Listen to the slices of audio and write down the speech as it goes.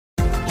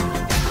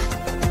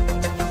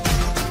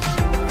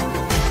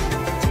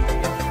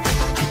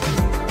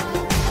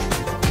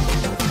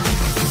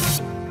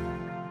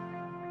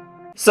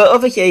So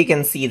over here, you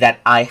can see that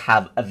I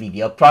have a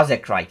video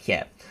project right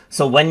here.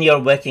 So when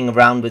you're working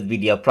around with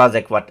video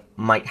project, what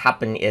might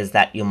happen is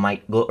that you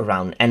might go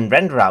around and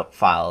render out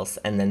files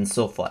and then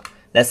so forth.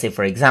 Let's say,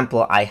 for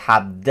example, I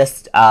have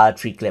this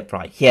tree clip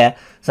right here.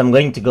 So I'm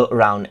going to go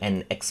around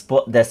and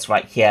export this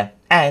right here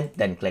and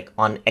then click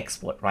on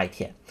export right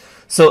here.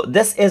 So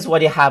this is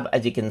what you have,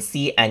 as you can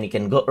see, and you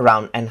can go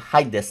around and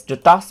hide this to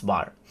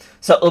taskbar.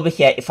 So over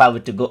here, if I were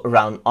to go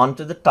around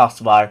onto the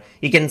taskbar,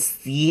 you can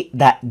see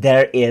that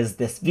there is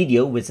this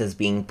video which is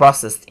being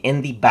processed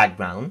in the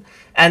background.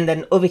 And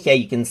then over here,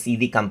 you can see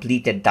the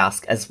completed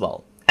task as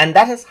well. And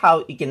that is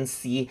how you can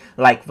see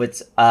like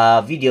which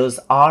videos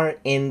are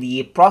in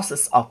the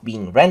process of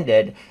being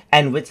rendered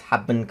and which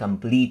have been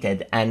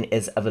completed and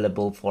is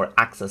available for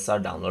access or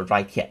download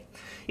right here.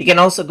 You can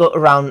also go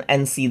around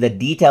and see the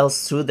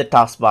details through the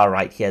taskbar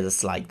right here,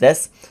 just like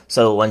this.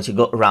 So once you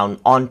go around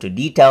onto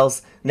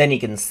details, then you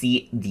can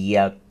see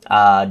the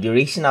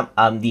duration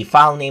of the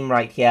file name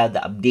right here, the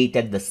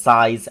updated, the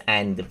size,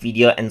 and the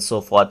video, and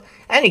so forth.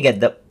 And you get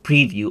the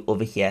preview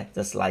over here,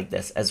 just like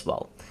this as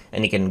well.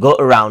 And you can go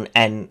around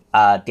and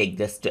take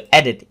this to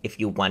edit if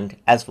you want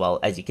as well,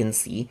 as you can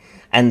see.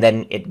 And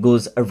then it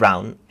goes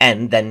around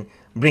and then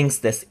brings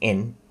this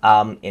in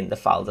the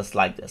file, just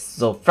like this.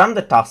 So from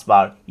the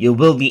taskbar, you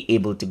will be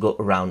able to go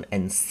around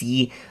and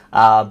see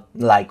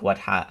like what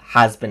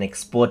has been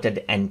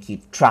exported and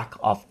keep track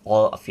of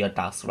all of your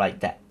tasks right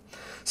there.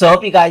 So I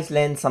hope you guys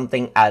learned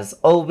something as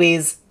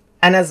always.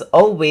 And as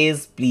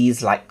always,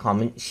 please like,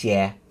 comment,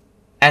 share,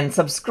 and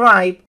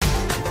subscribe.